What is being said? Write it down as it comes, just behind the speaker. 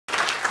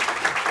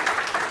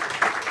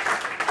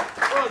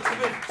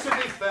to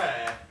be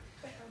fair,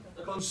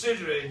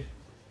 considering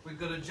we've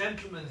got a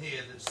gentleman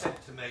here that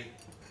said to me,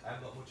 I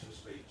haven't got much of a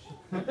speech.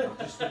 I'm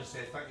just going to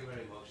say thank you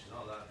very much and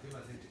all that. Give my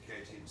thing to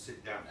Katie and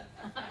sit down.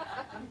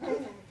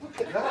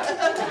 Look at that.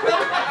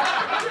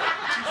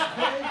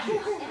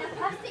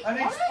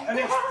 and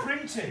it's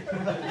printed.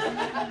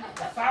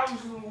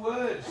 1,000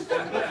 words. I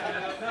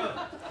don't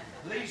know.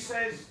 Lee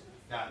says,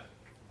 Dad,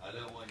 I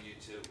don't want you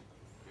to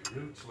be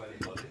rude to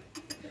anybody,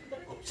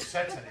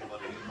 upset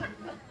anybody.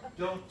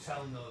 Don't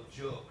tell no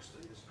jokes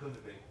that there's going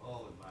to be,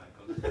 oh my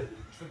God.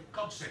 For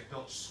God's sake,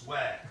 don't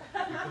swear,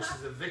 because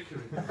there's a vicar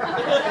in there.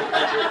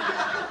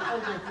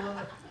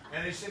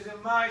 And he says,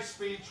 and my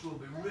speech will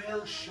be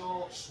real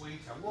short,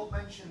 sweet. I won't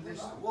mention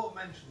this, I won't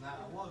mention that,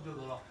 I won't do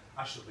the lot.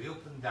 I shall be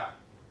up and down.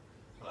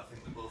 Well, I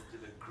think we both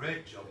did a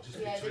great job just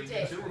between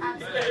the two of them.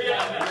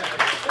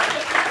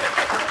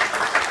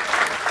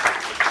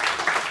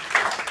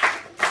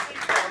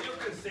 You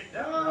can sit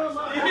down.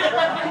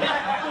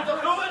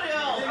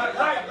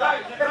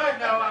 Right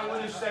now, I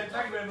would have said,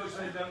 thank you very much,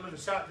 ladies and gentlemen, and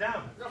sat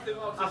down.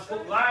 I've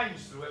put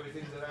lines through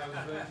everything that I was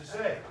going to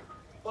say.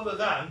 Other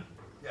than,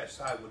 yes,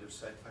 I would have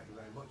said, thank you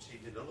very much. He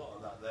did a lot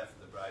of that there for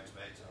the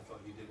bridesmaids, and I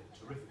thought you did a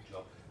terrific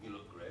job. You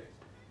look great.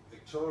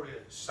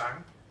 Victoria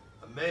sang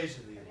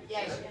amazingly.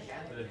 Yes,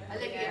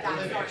 Olivia.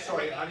 Olivia,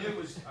 sorry, I knew it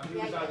was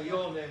either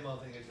your name or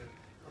thing. I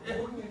said,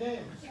 what are your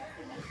names?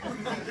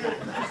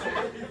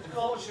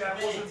 Unfortunately, I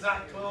wasn't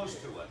that close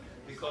to her.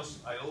 Because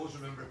I always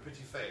remember a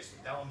pretty face,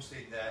 and now I'm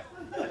sitting there.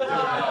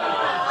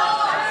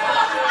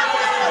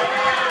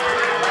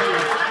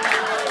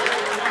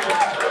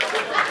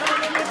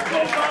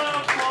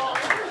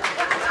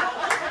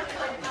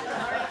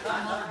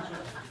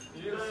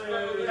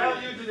 Now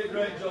you did a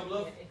great job,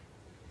 love,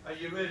 and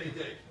you really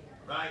did,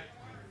 right?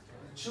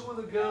 Two of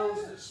the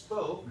girls that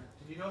spoke,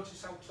 did you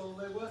notice how tall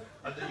they were?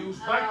 And they used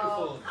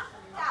microphones.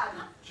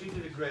 She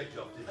did a great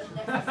job, didn't she?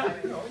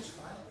 No, it's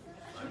fine.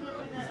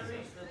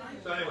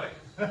 So anyway,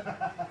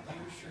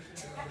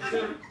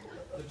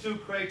 the two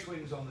Cray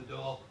twins on the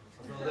door.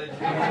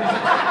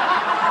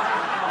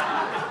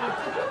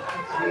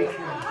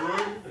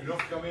 You're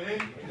not coming in,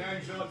 your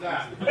name's not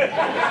down.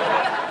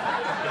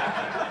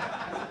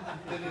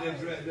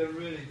 They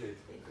really did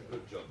a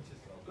good job.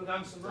 Good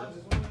handsome lads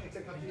as well.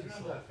 Take up your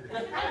granddad.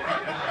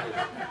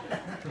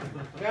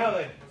 Now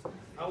then,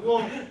 I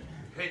won't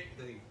hit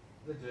the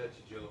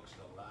dirty jokes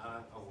and all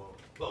that. I won't.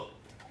 But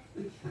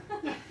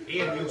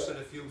Ian, you said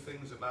a few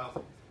things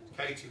about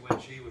Katie when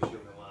she was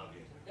young, aren't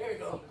you? There you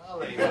go. Oh,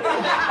 there you go.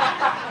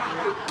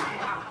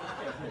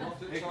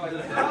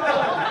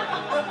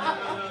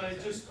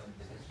 Just,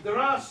 there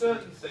are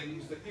certain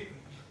things that you can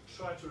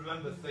try to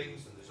remember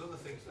things, and there's other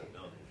things that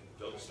no,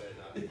 don't say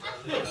that.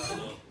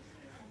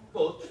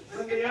 But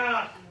when they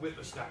are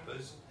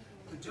whippersnappers,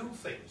 they do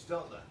things,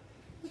 don't they?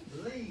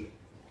 Lee,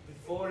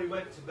 before he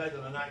went to bed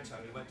on a night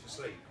time, he went to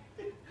sleep.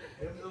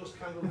 Remember those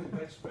candlelit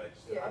bedspreads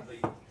that had the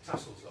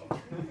tassels on?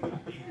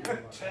 He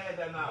would tear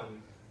them out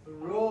and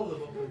roll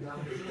them up and down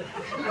the room.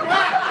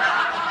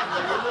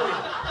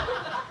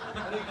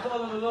 And he'd call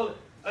them a load.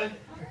 And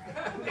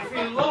if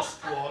he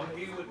lost one,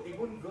 he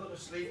wouldn't go to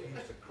sleep. He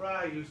used to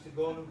cry. He used to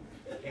go on.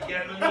 He'd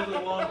get another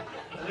one.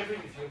 And if you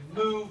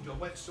moved or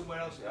went somewhere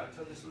else, I'd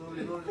tell this load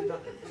down. Is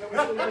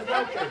that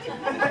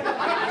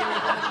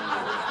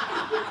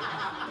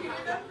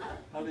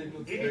what he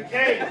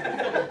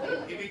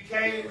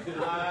became,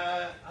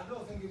 I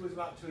don't think he was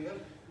about 2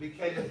 years,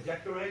 became a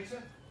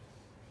decorator.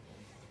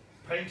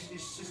 Painted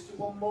his sister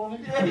one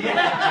morning. Painted her.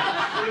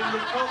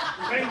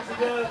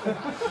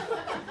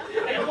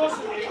 It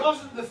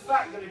wasn't the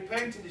fact that he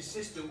painted his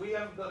sister, we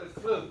haven't got a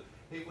clue.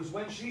 It was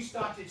when she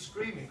started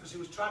screaming because he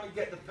was trying to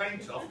get the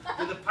paint off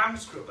with a pan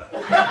scrubber.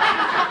 And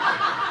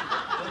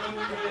then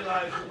we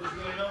realised what was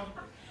going on.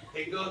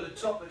 He'd go to the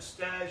top of the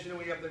stairs, you know,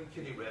 when you have them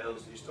kiddie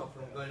rails and you stop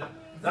them going up.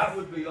 That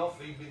would be off,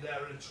 he'd be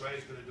there and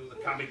Trey's going to do the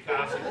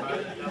kamikaze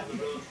riding down the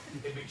road.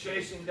 He'd be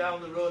chasing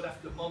down the road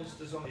after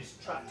monsters on his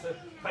tractor,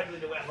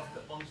 pedalling away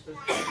after monsters.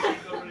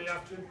 He'd go running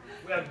after him.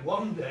 We had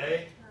one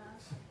day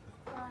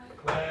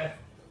where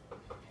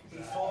he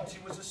thought he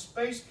was a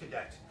space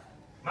cadet.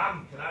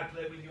 Mum, can I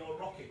play with your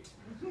rocket?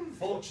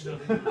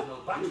 Fortunately, there was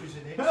no batteries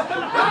in it.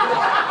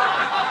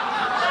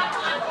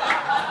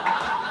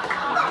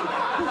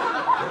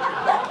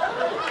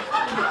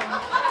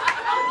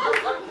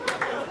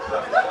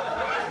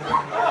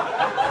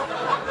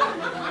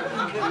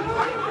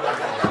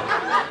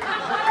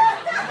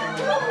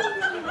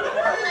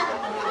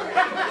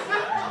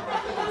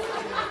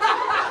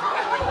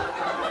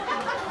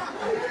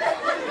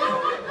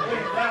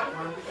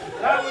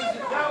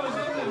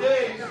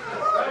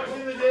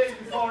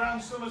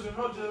 Summers and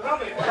Roger the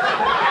Rabbit.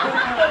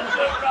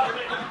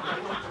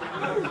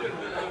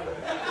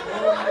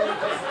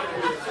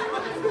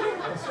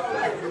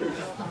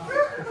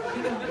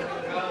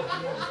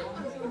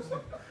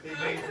 He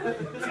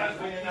has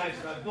been a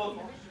nice man, but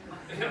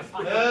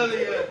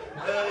earlier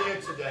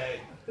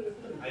today,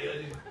 I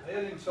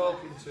heard him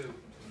talking to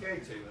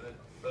Katie when I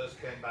first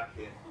came back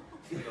in.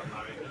 He got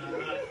married,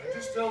 and I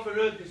just just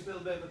overheard this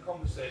little bit of a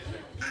conversation,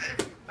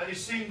 and he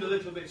seemed a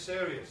little bit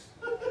serious.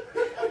 I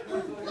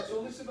thought, what's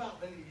all this about?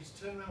 And he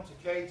just turned around to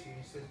Katie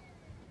and he said,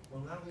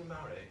 well, now we're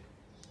married.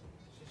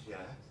 She says, yeah.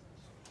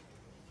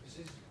 He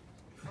says,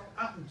 if that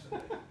happened to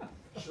me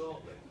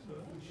shortly,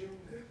 would you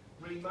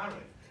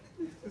remarry?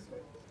 And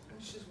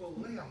she says, well,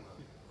 Lee, I'm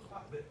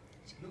quite a bit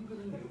younger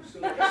than you, so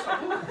yes, I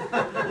would.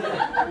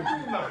 Would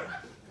you marry?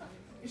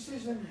 He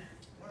says, and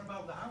what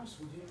about the house?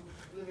 Would you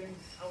live in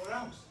our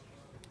house?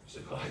 He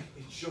said, well,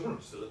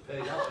 insurance still have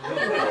paid out. I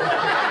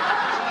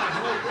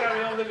won't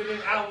carry on living in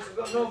the house, I've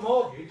got no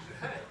mortgage. He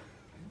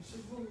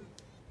said, well,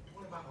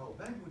 what about our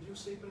bed? Would you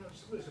sleep in a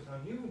split? I said, I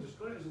knew it was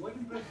great as a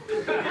wedding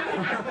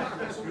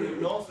present. Somebody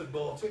up north had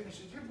bought it, and he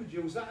said, you would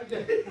use that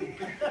again.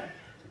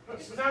 I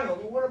said, hang on,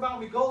 well, what about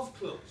my golf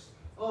clubs?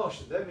 Oh,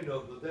 should they be no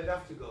good? They'd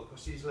have to go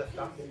because he's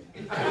left-handed.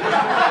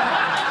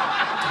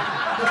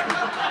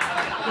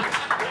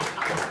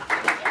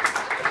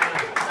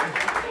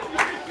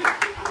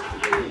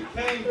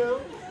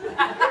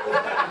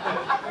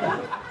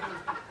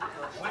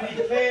 When he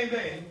came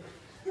in,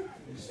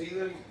 you see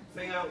the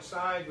thing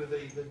outside with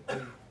the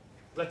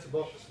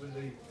letterbox with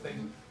the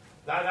thing,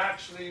 that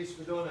actually is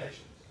for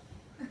donations.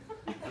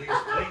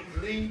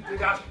 Lee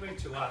did ask me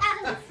to ask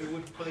if they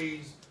would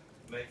please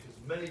make as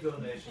many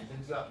donations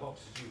into that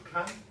box as you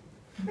can.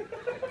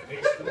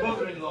 It's the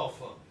mother-in-law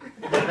fund.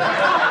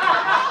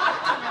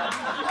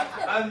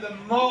 And the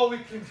more we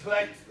can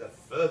collect, the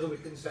further we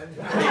can send.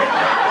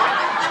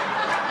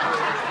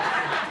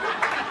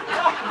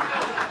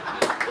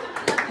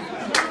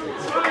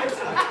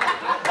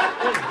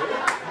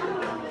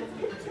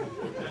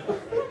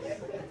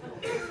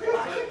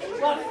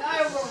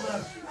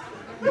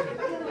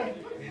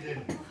 He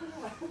didn't.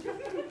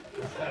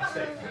 That's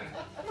it.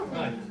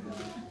 Right.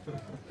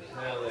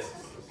 Now this.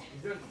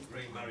 You don't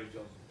remarry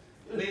John.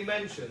 Lee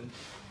mentioned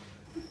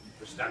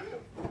the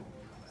stack-up.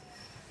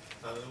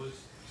 And there was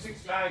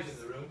 6 guys in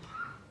the room.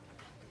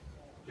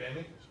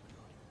 Jamie,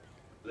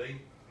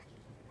 Lee,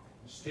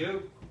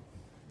 Stu,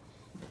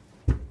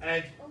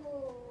 Ed,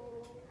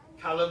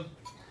 Callum,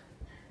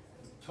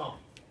 Tom.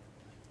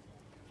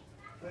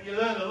 And you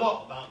learn a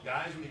lot about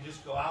guys when you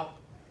just go out,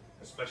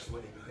 especially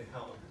when you're going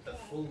out on a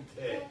full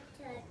day.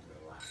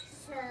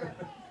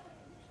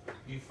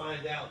 You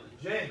find out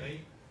that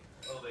Jamie,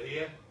 over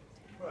here,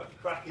 a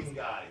cracking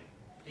guy.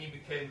 He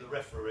became the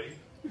referee.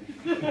 He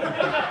wasn't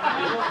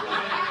anywhere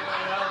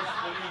else,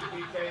 but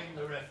he became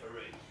the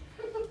referee.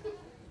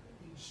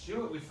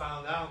 Stuart, we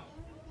found out,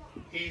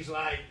 he's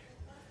like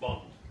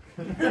Bond.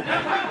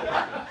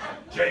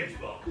 James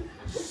Bond.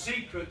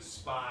 Secret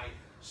spy,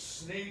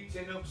 sneaked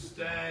in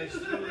upstairs,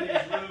 through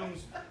these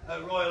rooms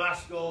at Royal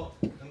Ascot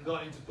and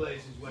got into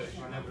places where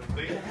she'd never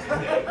been.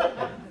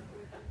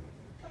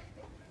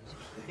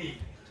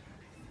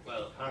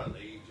 Well,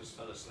 apparently he just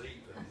fell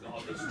asleep and got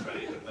on this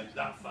train and went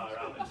that far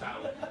out of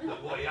town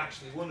that what he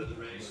actually won at the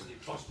race, and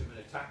it cost him in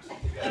a taxi to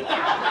get on.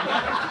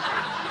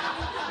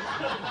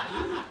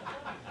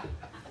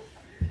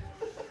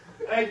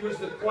 Ed was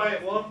the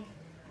quiet one,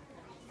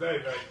 very,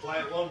 very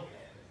quiet one.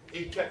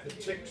 He kept the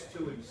tips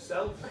to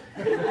himself,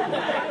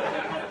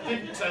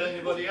 didn't tell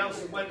anybody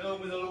else, and went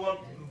home with a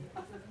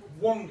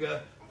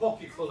Wonga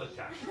pocket full of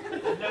cash.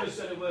 Never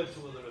said a word to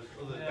other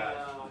guys.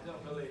 No, I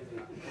don't believe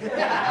that.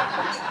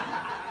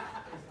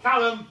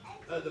 Callum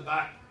at the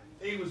back,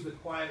 he was the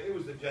quiet, he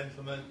was the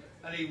gentleman,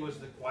 and he was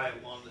the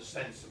quiet one, the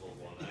sensible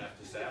one, I have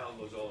to say. Alan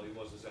was all, he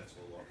was the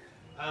sensible one.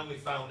 And we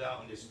found out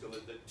and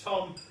discovered that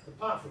Tom,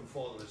 apart from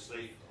falling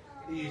asleep,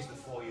 he is the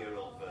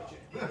 4-year-old virgin.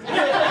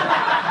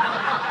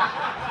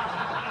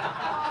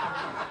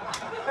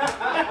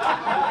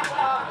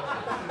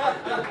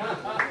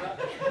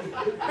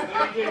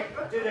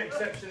 He did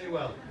exceptionally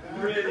well.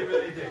 Really,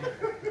 really did.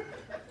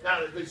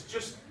 Now, there's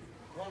just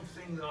one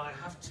thing that I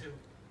have to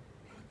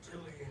do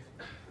here.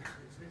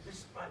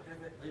 This might be a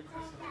bit,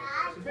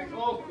 it's a bit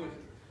awkward.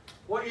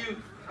 What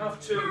you have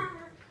to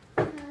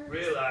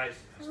realise,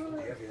 that's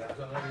really heavy, that. I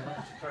don't know how you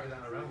managed to carry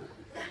that around.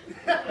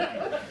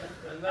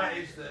 And that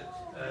is that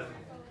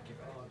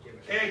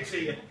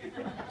Katie,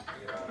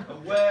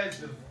 aware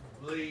of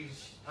Lee's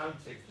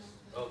antics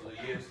over the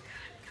years,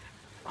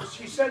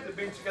 she said they've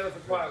been together for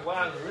quite a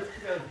while, they lived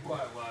together for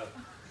quite a while.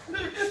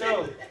 So,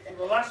 for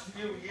the last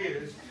few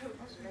years,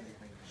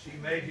 she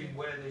made him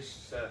wear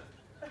this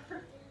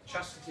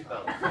chastity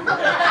belt.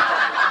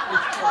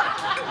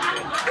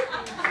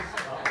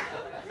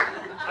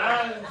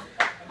 And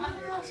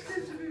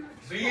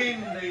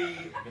being the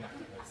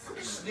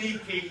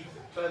sneaky,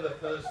 clever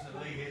person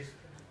that Lee is,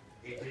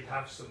 he did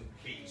have some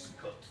keys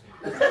cut.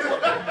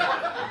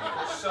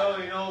 So,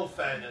 in all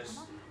fairness,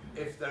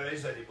 if there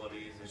is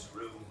anybody in this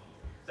room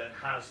that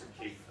has a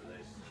key for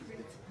this,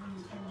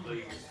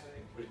 please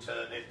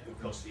return it,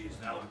 because he is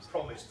now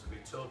promised to be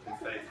totally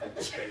faithful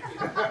to Katie.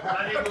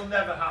 And it will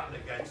never happen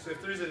again. So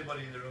if there is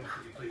anybody in the room,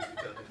 could you please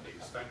return the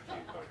keys? Thank you.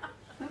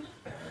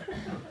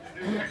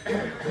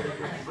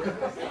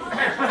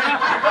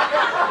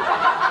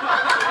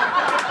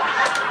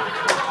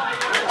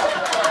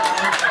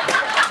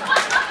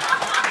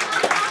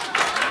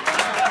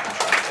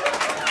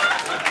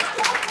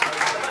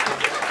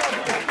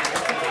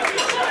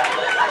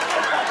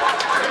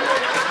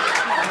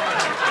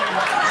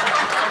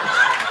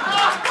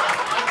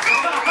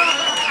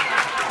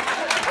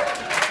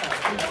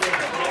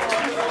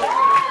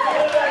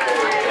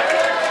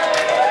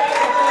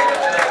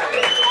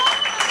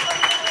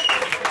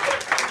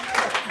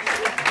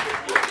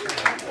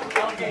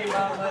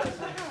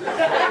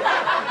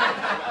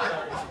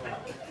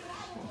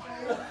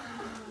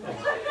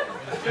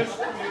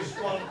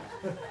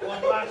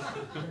 one last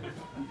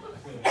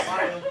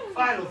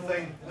final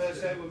thing. As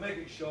I say, we'll make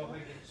it short,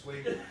 make it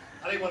sweet.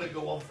 I didn't want to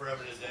go on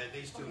forever today.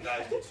 These two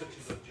guys did such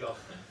a good job.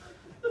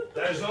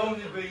 There's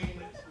only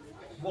been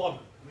one.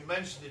 We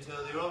mentioned it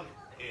earlier on,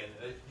 Ian.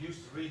 It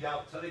used to read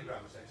out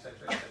telegrams,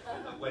 etc.,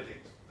 at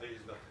weddings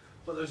years ago.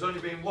 But there's only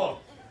been one,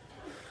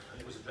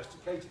 and it was addressed to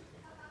Katie.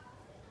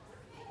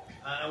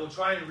 And I will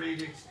try and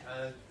read it.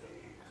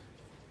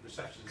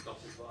 Reception's got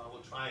it, but I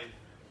will try and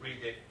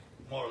read it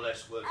more or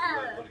less word for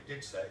word what it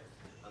did say.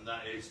 And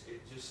that is,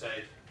 it just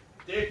said,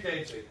 "Dear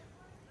Katie,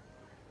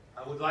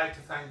 I would like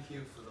to thank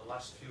you for the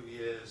last few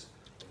years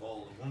of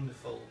all the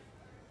wonderful,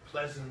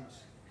 pleasant,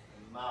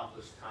 and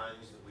marvellous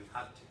times that we've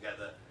had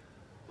together.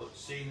 But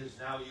seeing as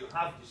now you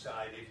have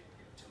decided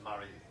to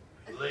marry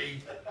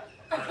Lee,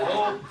 I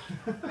hope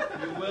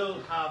you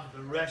will have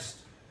the rest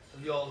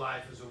of your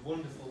life as a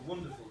wonderful,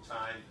 wonderful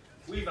time.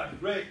 We've had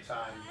great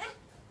times.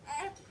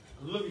 I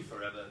love you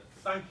forever.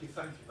 Thank you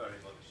very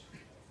much,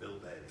 Bill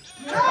Bailey."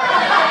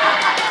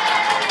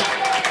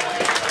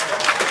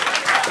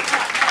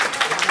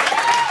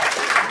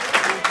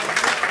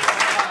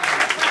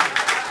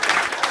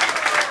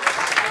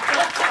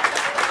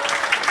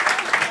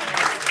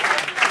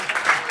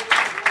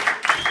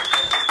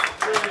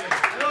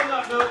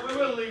 We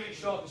will leave it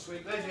short and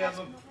sweet. Ladies and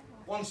gentlemen,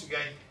 once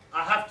again,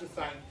 I have to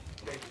thank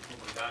Katie's mum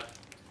and dad.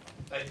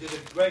 They did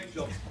a great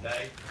job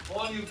today.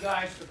 All you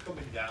guys for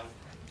coming down.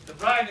 The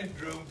bride and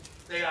groom,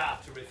 they are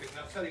terrific. And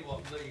I'll tell you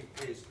what, Lee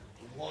is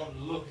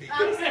one lucky guy.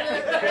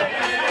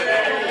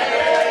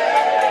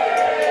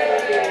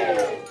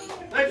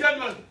 Ladies and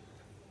gentlemen,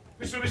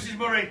 Mr. and Mrs.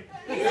 Murray.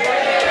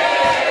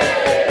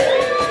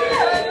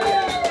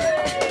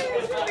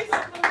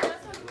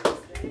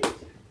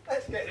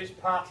 Let's get this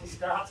party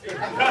started.